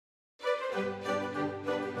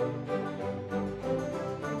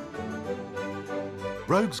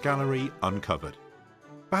Rogues Gallery Uncovered.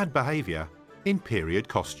 Bad behaviour in period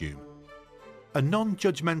costume. A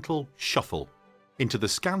non-judgmental shuffle into the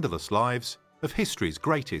scandalous lives of history's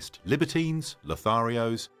greatest libertines,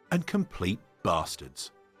 Lotharios and complete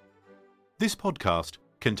bastards. This podcast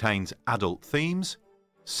contains adult themes,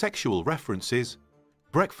 sexual references,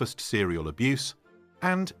 breakfast cereal abuse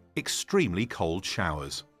and extremely cold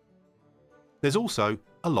showers. There's also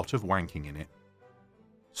a lot of wanking in it.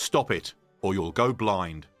 Stop it or you'll go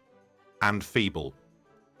blind and feeble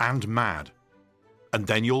and mad and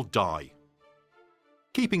then you'll die.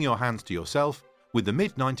 Keeping your hands to yourself with the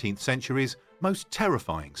mid-19th century's most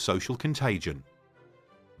terrifying social contagion: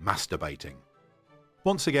 masturbating.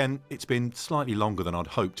 Once again, it's been slightly longer than I'd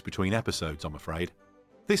hoped between episodes, I'm afraid.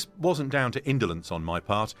 This wasn't down to indolence on my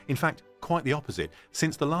part, in fact, quite the opposite.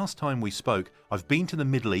 Since the last time we spoke, I've been to the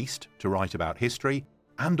Middle East to write about history,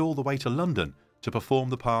 and all the way to London to perform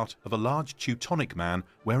the part of a large Teutonic man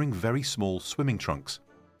wearing very small swimming trunks.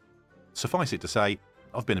 Suffice it to say,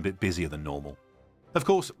 I've been a bit busier than normal. Of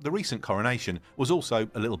course, the recent coronation was also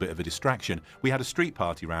a little bit of a distraction. We had a street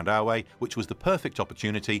party round our way, which was the perfect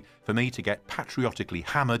opportunity for me to get patriotically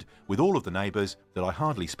hammered with all of the neighbours that I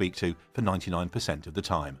hardly speak to for 99% of the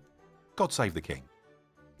time. God save the King.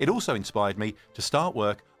 It also inspired me to start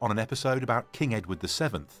work on an episode about King Edward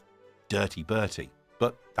VII, Dirty Bertie,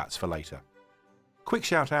 but that's for later. Quick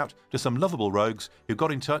shout out to some lovable rogues who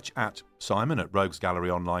got in touch at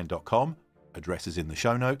simon@roguesgalleryonline.com, address is in the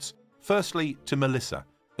show notes. Firstly, to Melissa,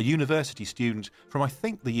 a university student from I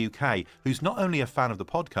think the UK, who's not only a fan of the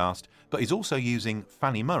podcast, but is also using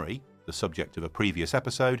Fanny Murray, the subject of a previous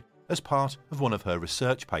episode, as part of one of her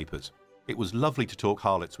research papers. It was lovely to talk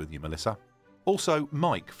harlots with you, Melissa. Also,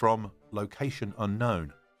 Mike from Location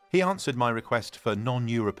Unknown. He answered my request for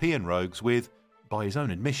non-European rogues with, by his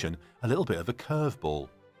own admission, a little bit of a curveball.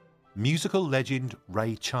 Musical legend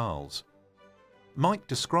Ray Charles. Mike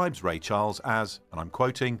describes Ray Charles as, and I'm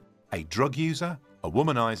quoting, a drug user, a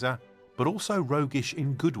womanizer, but also roguish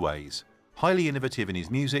in good ways, highly innovative in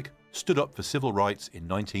his music, stood up for civil rights in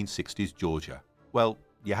 1960s Georgia. Well,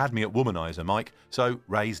 you had me at womanizer, Mike, so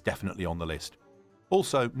Ray's definitely on the list.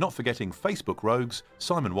 Also, not forgetting Facebook rogues,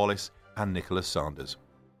 Simon Wallace and Nicholas Sanders.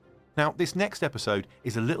 Now, this next episode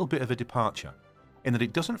is a little bit of a departure, in that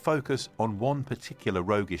it doesn't focus on one particular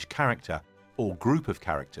roguish character or group of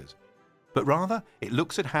characters, but rather it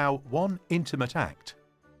looks at how one intimate act,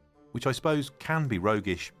 which I suppose can be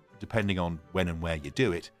roguish depending on when and where you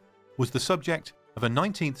do it, was the subject of a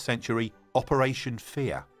 19th century Operation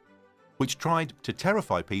Fear, which tried to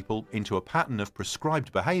terrify people into a pattern of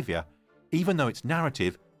prescribed behaviour, even though its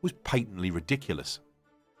narrative was patently ridiculous.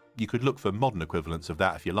 You could look for modern equivalents of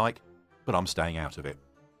that if you like, but I'm staying out of it.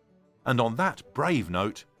 And on that brave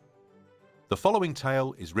note, the following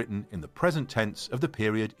tale is written in the present tense of the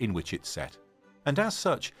period in which it's set, and as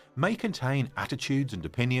such may contain attitudes and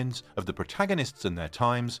opinions of the protagonists and their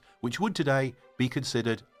times which would today be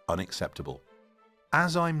considered unacceptable.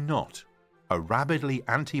 As I'm not a rabidly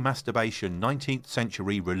anti-masturbation 19th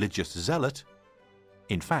century religious zealot,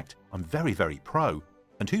 in fact I'm very, very pro,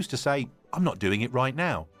 and who's to say I'm not doing it right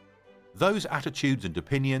now? Those attitudes and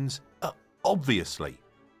opinions are obviously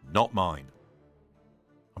not mine.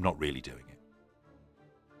 I'm not really doing it.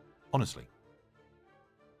 Honestly.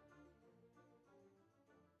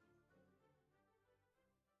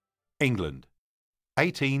 England,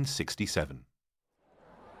 1867.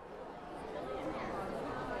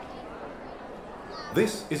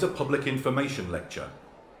 This is a public information lecture.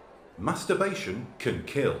 Masturbation can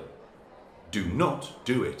kill. Do not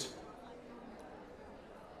do it.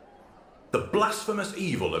 The blasphemous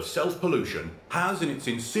evil of self-pollution has in its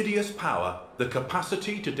insidious power the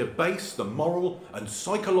capacity to debase the moral and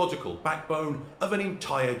psychological backbone of an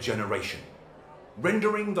entire generation,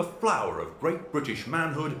 rendering the flower of great British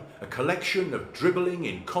manhood a collection of dribbling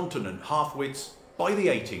incontinent half-wits by the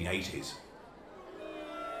 1880s.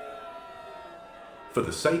 For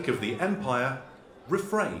the sake of the empire,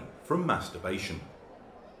 refrain from masturbation.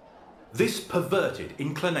 This perverted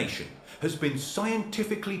inclination has been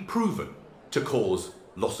scientifically proven to cause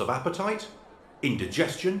loss of appetite,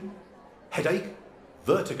 indigestion, headache,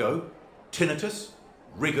 vertigo, tinnitus,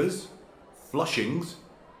 rigors, flushings,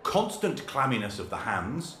 constant clamminess of the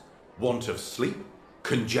hands, want of sleep,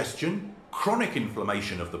 congestion, chronic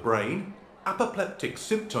inflammation of the brain, apoplectic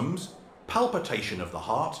symptoms, palpitation of the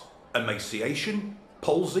heart, emaciation,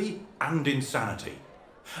 palsy, and insanity.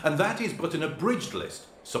 And that is but an abridged list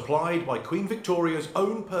supplied by Queen Victoria's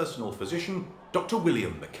own personal physician, Dr.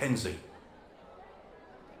 William Mackenzie.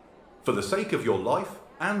 For the sake of your life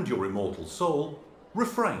and your immortal soul,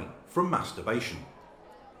 refrain from masturbation.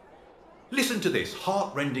 Listen to this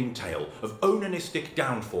heart-rending tale of onanistic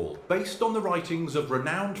downfall based on the writings of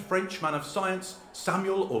renowned French man of science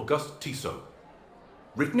Samuel Auguste Tissot.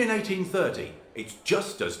 Written in 1830, it's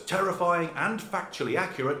just as terrifying and factually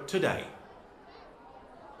accurate today.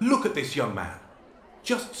 Look at this young man,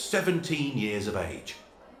 just 17 years of age,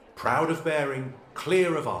 proud of bearing,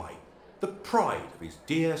 clear of eye, the pride of his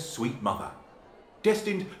dear sweet mother,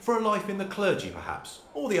 destined for a life in the clergy perhaps,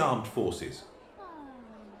 or the armed forces.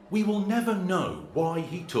 We will never know why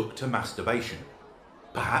he took to masturbation.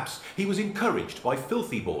 Perhaps he was encouraged by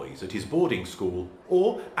filthy boys at his boarding school,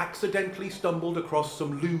 or accidentally stumbled across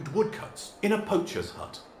some lewd woodcuts in a poacher's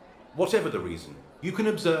hut. Whatever the reason, you can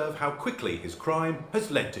observe how quickly his crime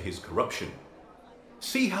has led to his corruption.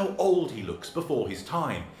 See how old he looks before his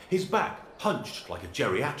time, his back hunched like a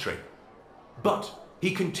geriatric. But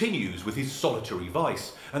he continues with his solitary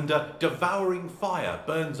vice, and a devouring fire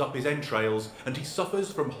burns up his entrails, and he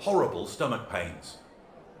suffers from horrible stomach pains.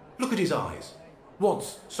 Look at his eyes.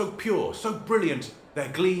 Once so pure, so brilliant, their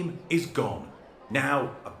gleam is gone.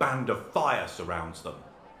 Now a band of fire surrounds them.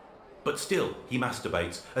 But still he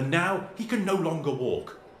masturbates, and now he can no longer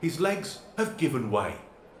walk. His legs have given way.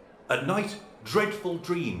 At night, dreadful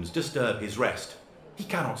dreams disturb his rest. He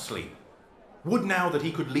cannot sleep. Would now that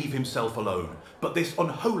he could leave himself alone, but this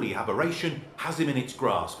unholy aberration has him in its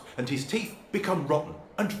grasp, and his teeth become rotten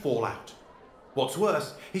and fall out. What's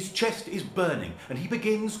worse, his chest is burning, and he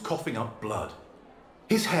begins coughing up blood.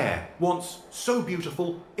 His hair, once so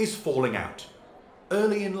beautiful, is falling out.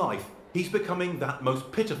 Early in life, he's becoming that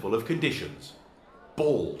most pitiful of conditions,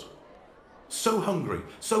 bald. So hungry,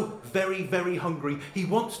 so very, very hungry, he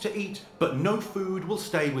wants to eat, but no food will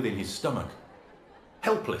stay within his stomach.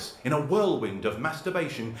 Helpless in a whirlwind of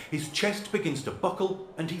masturbation, his chest begins to buckle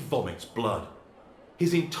and he vomits blood.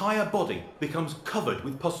 His entire body becomes covered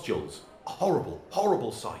with pustules, a horrible,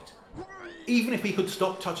 horrible sight. Even if he could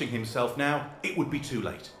stop touching himself now, it would be too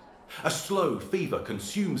late. A slow fever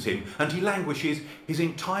consumes him and he languishes, his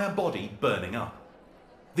entire body burning up.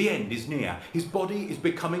 The end is near. His body is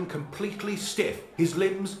becoming completely stiff. His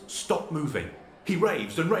limbs stop moving. He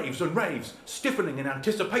raves and raves and raves, stiffening in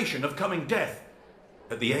anticipation of coming death.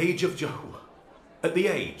 At the age of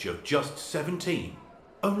just 17,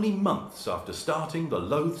 only months after starting the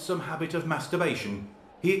loathsome habit of masturbation,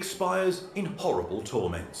 he expires in horrible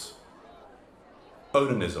torments.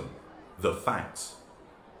 Onanism, the facts.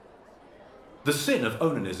 The sin of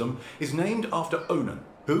onanism is named after Onan,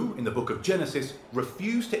 who, in the book of Genesis,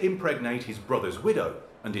 refused to impregnate his brother's widow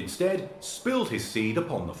and instead spilled his seed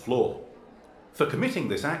upon the floor. For committing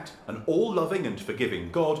this act, an all-loving and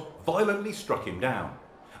forgiving God violently struck him down,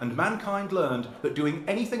 and mankind learned that doing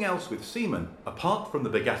anything else with semen, apart from the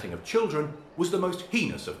begatting of children, was the most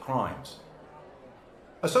heinous of crimes.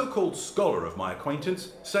 A so-called scholar of my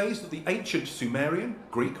acquaintance says that the ancient Sumerian,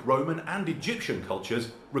 Greek, Roman and Egyptian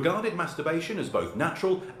cultures regarded masturbation as both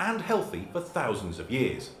natural and healthy for thousands of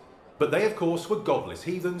years. But they of course were godless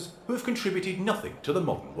heathens who have contributed nothing to the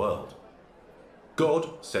modern world. God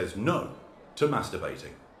says no to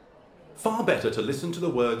masturbating. Far better to listen to the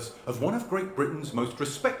words of one of Great Britain's most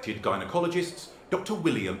respected gynecologists, Dr.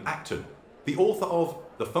 William Acton, the author of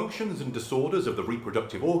The Functions and Disorders of the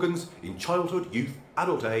Reproductive Organs in Childhood, Youth,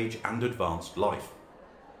 Adult Age and Advanced Life.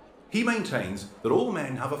 He maintains that all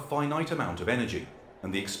men have a finite amount of energy,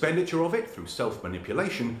 and the expenditure of it through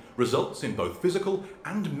self-manipulation results in both physical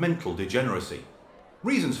and mental degeneracy.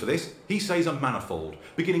 Reasons for this, he says, are manifold,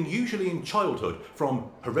 beginning usually in childhood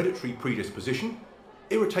from hereditary predisposition,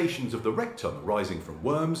 irritations of the rectum arising from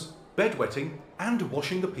worms, bedwetting, and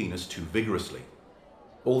washing the penis too vigorously.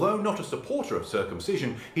 Although not a supporter of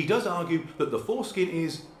circumcision, he does argue that the foreskin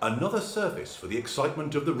is another surface for the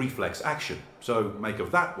excitement of the reflex action, so make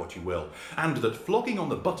of that what you will, and that flogging on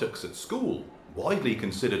the buttocks at school, widely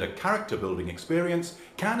considered a character-building experience,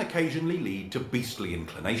 can occasionally lead to beastly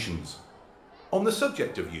inclinations. On the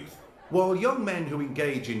subject of youth, while young men who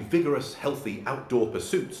engage in vigorous, healthy outdoor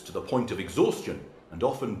pursuits to the point of exhaustion, and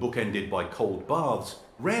often bookended by cold baths,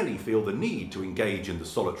 rarely feel the need to engage in the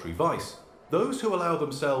solitary vice, those who allow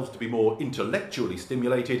themselves to be more intellectually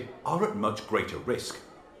stimulated are at much greater risk.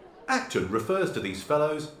 Acton refers to these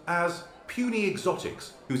fellows as puny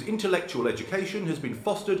exotics whose intellectual education has been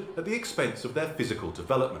fostered at the expense of their physical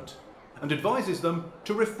development, and advises them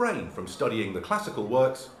to refrain from studying the classical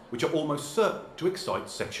works which are almost certain to excite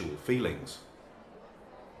sexual feelings.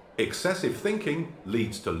 Excessive thinking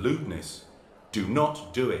leads to lewdness. Do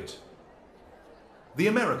not do it. The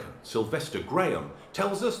American Sylvester Graham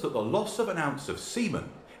tells us that the loss of an ounce of semen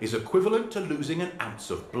is equivalent to losing an ounce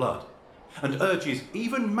of blood, and urges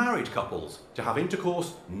even married couples to have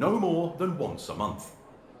intercourse no more than once a month.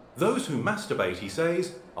 Those who masturbate, he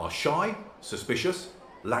says, are shy, suspicious,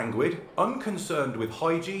 languid, unconcerned with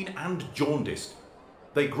hygiene and jaundiced.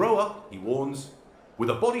 They grow up, he warns, with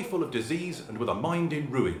a body full of disease and with a mind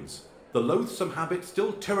in ruins, the loathsome habit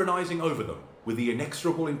still tyrannising over them with the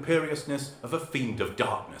inexorable imperiousness of a fiend of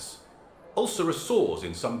darkness. Ulcerous sores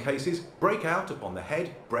in some cases break out upon the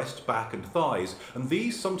head, breast, back and thighs, and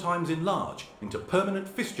these sometimes enlarge into permanent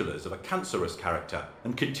fistulas of a cancerous character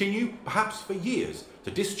and continue, perhaps for years,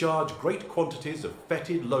 to discharge great quantities of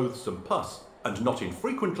fetid, loathsome pus, and not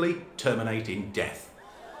infrequently terminate in death.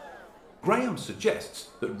 Graham suggests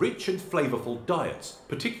that rich and flavourful diets,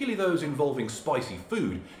 particularly those involving spicy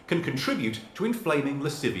food, can contribute to inflaming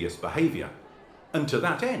lascivious behaviour, and to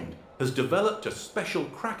that end has developed a special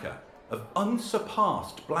cracker of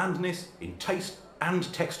unsurpassed blandness in taste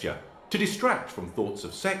and texture to distract from thoughts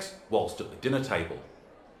of sex whilst at the dinner table.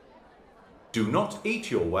 Do not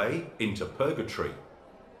eat your way into purgatory.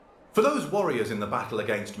 For those warriors in the battle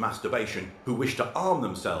against masturbation who wish to arm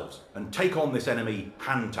themselves and take on this enemy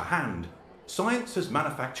hand to hand, science has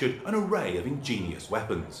manufactured an array of ingenious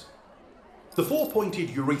weapons. The four-pointed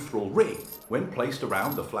urethral ring, when placed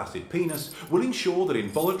around the flaccid penis, will ensure that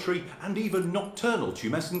involuntary and even nocturnal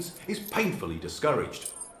tumescence is painfully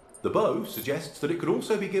discouraged. The bow suggests that it could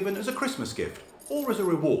also be given as a Christmas gift or as a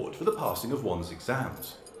reward for the passing of one's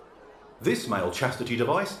exams. This male chastity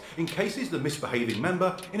device encases the misbehaving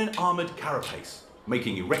member in an armoured carapace,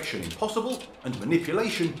 making erection impossible and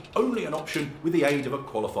manipulation only an option with the aid of a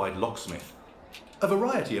qualified locksmith. A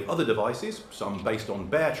variety of other devices, some based on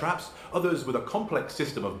bear traps, others with a complex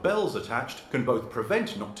system of bells attached, can both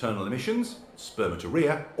prevent nocturnal emissions,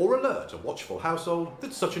 spermatoria, or alert a watchful household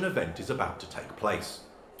that such an event is about to take place.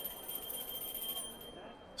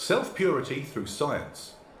 Self-purity through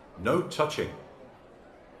science. No touching.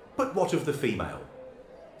 But what of the female?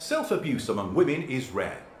 Self-abuse among women is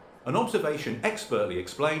rare, an observation expertly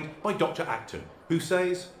explained by Dr. Acton, who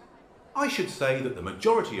says, "I should say that the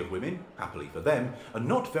majority of women, happily for them, are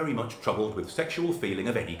not very much troubled with sexual feeling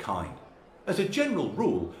of any kind. As a general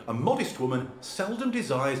rule, a modest woman seldom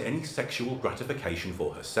desires any sexual gratification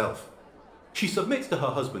for herself. She submits to her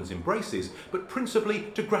husband's embraces, but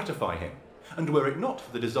principally to gratify him, and were it not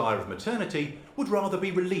for the desire of maternity, would rather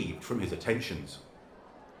be relieved from his attentions.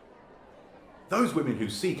 Those women who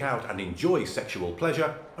seek out and enjoy sexual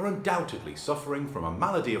pleasure are undoubtedly suffering from a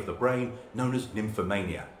malady of the brain known as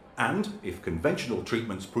nymphomania, and, if conventional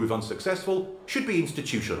treatments prove unsuccessful, should be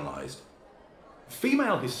institutionalised.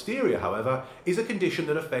 Female hysteria, however, is a condition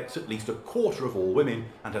that affects at least a quarter of all women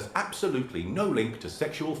and has absolutely no link to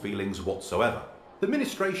sexual feelings whatsoever. The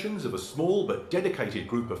ministrations of a small but dedicated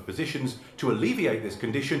group of physicians to alleviate this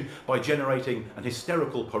condition by generating an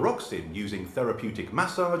hysterical paroxysm using therapeutic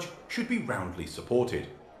massage should be roundly supported.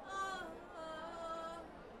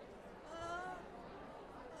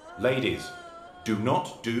 Ladies, do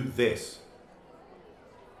not do this.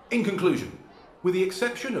 In conclusion, with the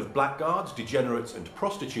exception of blackguards, degenerates and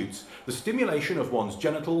prostitutes, the stimulation of one's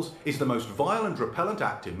genitals is the most vile and repellent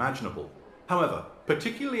act imaginable. However,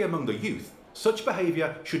 particularly among the youth, such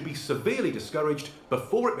behaviour should be severely discouraged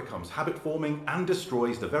before it becomes habit-forming and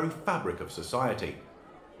destroys the very fabric of society.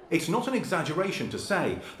 It's not an exaggeration to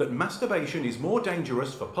say that masturbation is more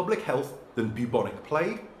dangerous for public health than bubonic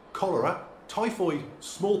plague, cholera, typhoid,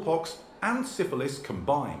 smallpox and syphilis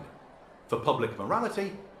combined. For public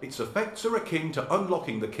morality, its effects are akin to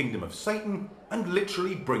unlocking the kingdom of Satan and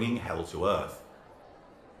literally bringing hell to earth.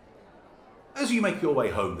 As you make your way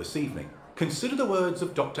home this evening, consider the words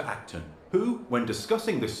of Dr. Acton, who, when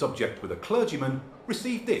discussing this subject with a clergyman,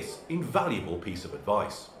 received this invaluable piece of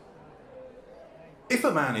advice. If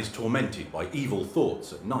a man is tormented by evil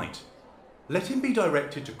thoughts at night, let him be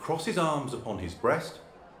directed to cross his arms upon his breast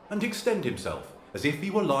and extend himself as if he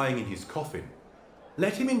were lying in his coffin.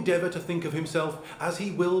 Let him endeavour to think of himself as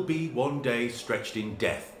he will be one day stretched in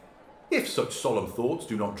death. If such solemn thoughts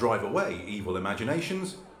do not drive away evil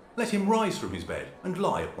imaginations, let him rise from his bed and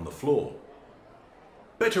lie upon the floor.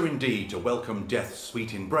 Better indeed to welcome death's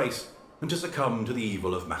sweet embrace than to succumb to the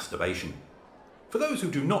evil of masturbation. For those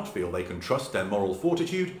who do not feel they can trust their moral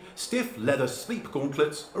fortitude, stiff leather sleep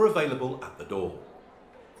gauntlets are available at the door.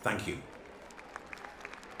 Thank you.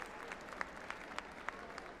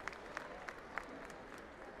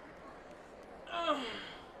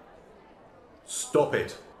 Stop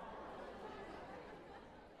it.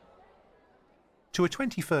 To a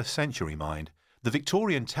 21st century mind, the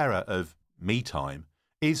Victorian terror of me time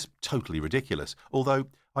is totally ridiculous, although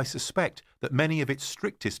I suspect that many of its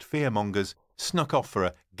strictest fearmongers snuck off for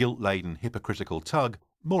a guilt-laden hypocritical tug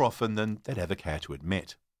more often than they'd ever care to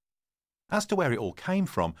admit. As to where it all came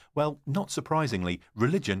from, well, not surprisingly,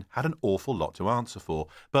 religion had an awful lot to answer for,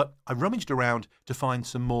 but I rummaged around to find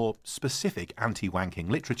some more specific anti-wanking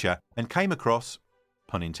literature and came across,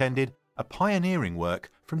 pun intended, a pioneering work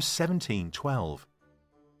from 1712.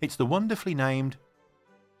 It's the wonderfully named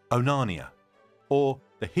Onania, or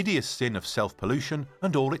The Hideous Sin of Self-Pollution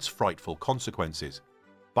and All Its Frightful Consequences,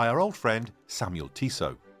 by our old friend Samuel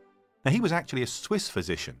Tissot. Now, he was actually a Swiss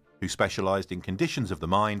physician who specialised in conditions of the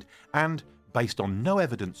mind and, based on no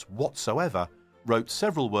evidence whatsoever, wrote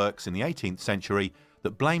several works in the 18th century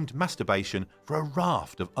that blamed masturbation for a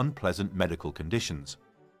raft of unpleasant medical conditions.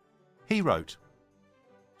 He wrote,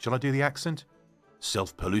 shall I do the accent?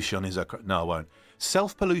 Self-pollution is a crime. No, I won't.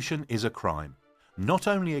 Self-pollution is a crime, not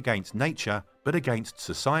only against nature, but against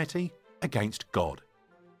society, against God.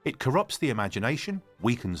 It corrupts the imagination,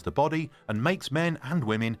 weakens the body, and makes men and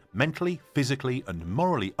women mentally, physically, and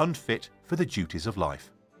morally unfit for the duties of life.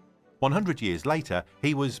 100 years later,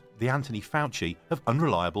 he was the Anthony Fauci of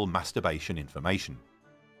unreliable masturbation information.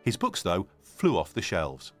 His books, though, flew off the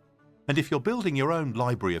shelves. And if you're building your own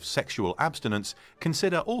library of sexual abstinence,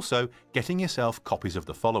 consider also getting yourself copies of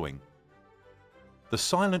the following: The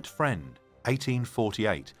Silent Friend,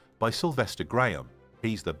 1848, by Sylvester Graham.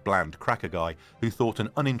 He's the bland cracker guy who thought an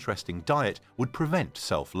uninteresting diet would prevent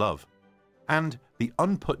self-love. And The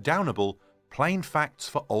Unputdownable, Plain Facts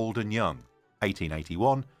for Old and Young,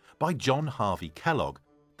 1881, by John Harvey Kellogg,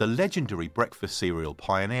 the legendary breakfast cereal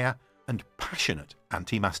pioneer and passionate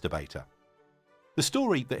anti-masturbator. The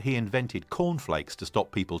story that he invented cornflakes to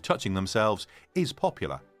stop people touching themselves is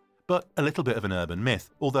popular, but a little bit of an urban myth,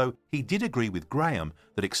 although he did agree with Graham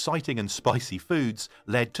that exciting and spicy foods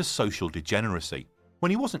led to social degeneracy. When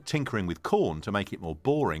he wasn't tinkering with corn to make it more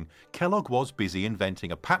boring, Kellogg was busy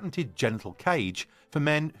inventing a patented genital cage for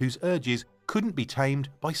men whose urges couldn't be tamed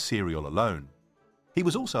by cereal alone. He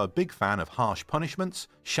was also a big fan of harsh punishments,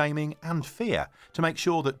 shaming and fear to make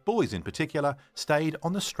sure that boys in particular stayed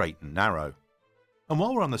on the straight and narrow. And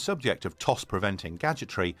while we're on the subject of toss-preventing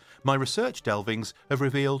gadgetry, my research delvings have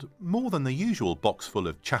revealed more than the usual box full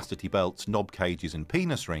of chastity belts, knob cages and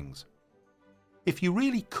penis rings. If you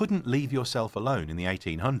really couldn't leave yourself alone in the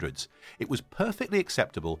 1800s, it was perfectly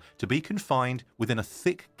acceptable to be confined within a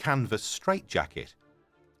thick canvas straitjacket.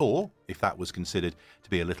 Or, if that was considered to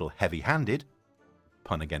be a little heavy-handed,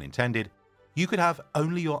 pun again intended, you could have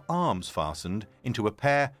only your arms fastened into a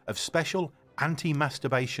pair of special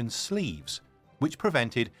anti-masturbation sleeves, which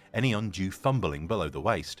prevented any undue fumbling below the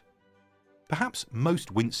waist. Perhaps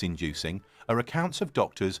most wince-inducing are accounts of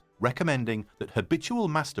doctors recommending that habitual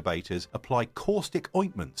masturbators apply caustic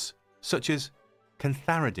ointments, such as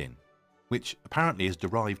cantharidin, which apparently is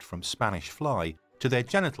derived from Spanish fly, to their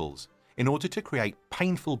genitals in order to create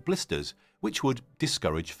painful blisters which would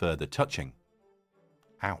discourage further touching.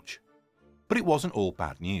 Ouch. But it wasn't all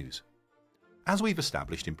bad news. As we've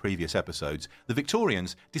established in previous episodes, the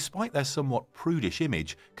Victorians, despite their somewhat prudish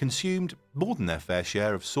image, consumed more than their fair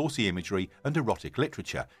share of saucy imagery and erotic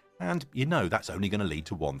literature, and you know that's only going to lead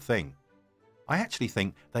to one thing. I actually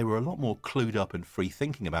think they were a lot more clued up and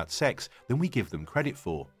free-thinking about sex than we give them credit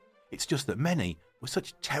for. It's just that many were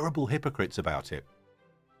such terrible hypocrites about it.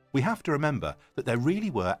 We have to remember that there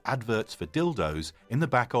really were adverts for dildos in the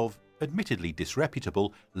back of, admittedly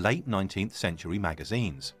disreputable, late 19th century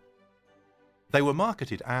magazines. They were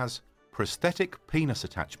marketed as prosthetic penis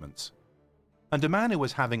attachments, and a man who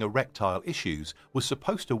was having erectile issues was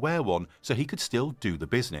supposed to wear one so he could still do the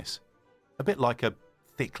business. A bit like a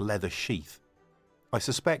thick leather sheath. I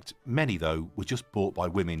suspect many, though, were just bought by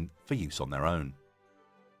women for use on their own.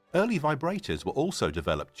 Early vibrators were also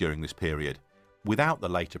developed during this period, without the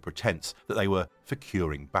later pretense that they were for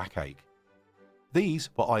curing backache. These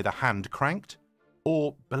were either hand-cranked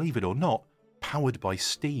or, believe it or not, powered by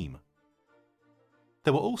steam.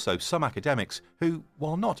 There were also some academics who,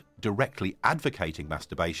 while not directly advocating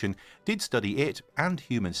masturbation, did study it and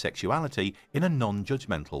human sexuality in a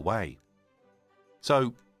non-judgmental way.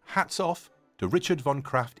 So, hats off to Richard von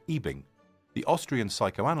Krafft-Ebing, the Austrian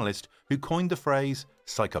psychoanalyst who coined the phrase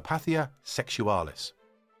psychopathia sexualis.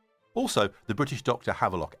 Also, the British Dr.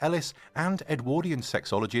 Havelock Ellis and Edwardian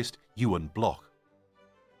sexologist Ewan Bloch.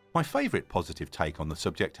 My favourite positive take on the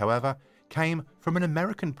subject, however, came from an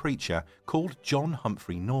American preacher called John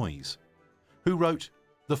Humphrey Noyes, who wrote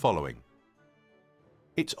the following: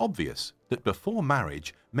 "It's obvious that before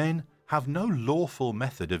marriage men have no lawful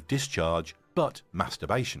method of discharge but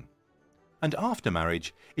masturbation. And after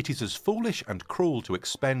marriage it is as foolish and cruel to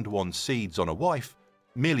expend one's seeds on a wife,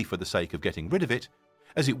 merely for the sake of getting rid of it,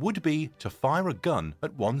 as it would be to fire a gun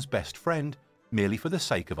at one's best friend, merely for the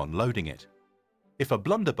sake of unloading it. If a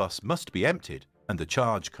blunderbuss must be emptied, and the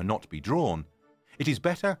charge cannot be drawn, it is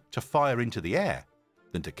better to fire into the air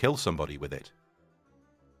than to kill somebody with it.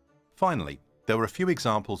 Finally, there were a few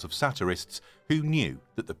examples of satirists who knew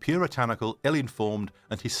that the puritanical, ill-informed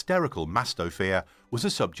and hysterical mastosphere was a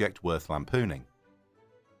subject worth lampooning,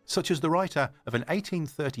 such as the writer of an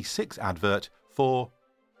 1836 advert for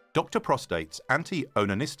Dr. Prostate's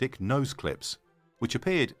anti-onanistic nose clips, which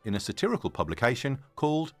appeared in a satirical publication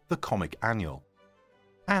called The Comic Annual,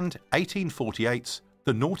 and 1848's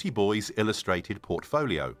The Naughty Boys Illustrated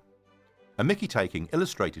Portfolio, a mickey-taking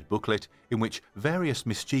illustrated booklet in which various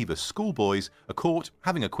mischievous schoolboys are caught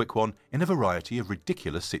having a quick one in a variety of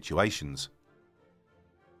ridiculous situations.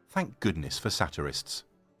 Thank goodness for satirists.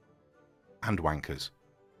 And wankers.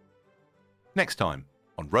 Next time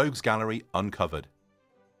on Rogues Gallery Uncovered.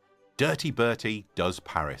 Dirty Bertie does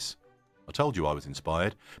Paris. I told you I was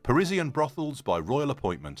inspired. Parisian brothels by royal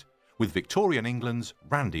appointment, with Victorian England's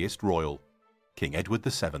randiest royal, King Edward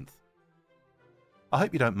VII. I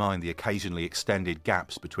hope you don't mind the occasionally extended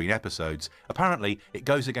gaps between episodes. Apparently, it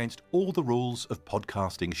goes against all the rules of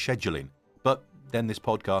podcasting scheduling. But then this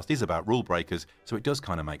podcast is about rule breakers, so it does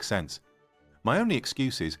kind of make sense. My only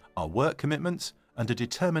excuses are work commitments and a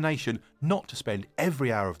determination not to spend every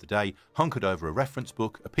hour of the day hunkered over a reference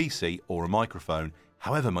book, a PC or a microphone,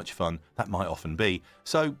 however much fun that might often be,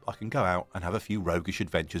 so I can go out and have a few roguish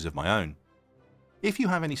adventures of my own. If you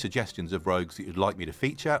have any suggestions of rogues that you'd like me to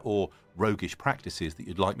feature or roguish practices that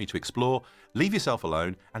you'd like me to explore, leave yourself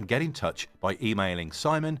alone and get in touch by emailing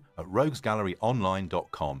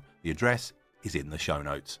simon@roguesgalleryonline.com. The address is in the show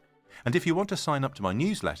notes. And if you want to sign up to my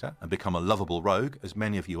newsletter and become a lovable rogue, as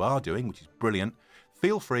many of you are doing, which is brilliant,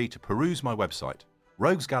 feel free to peruse my website,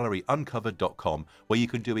 roguesgalleryuncovered.com, where you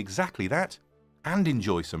can do exactly that and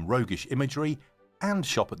enjoy some roguish imagery and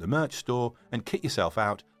shop at the merch store and kit yourself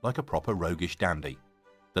out like a proper roguish dandy.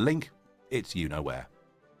 The link, it's you know where.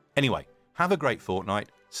 Anyway, have a great fortnight,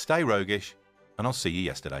 stay roguish, and I'll see you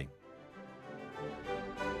yesterday.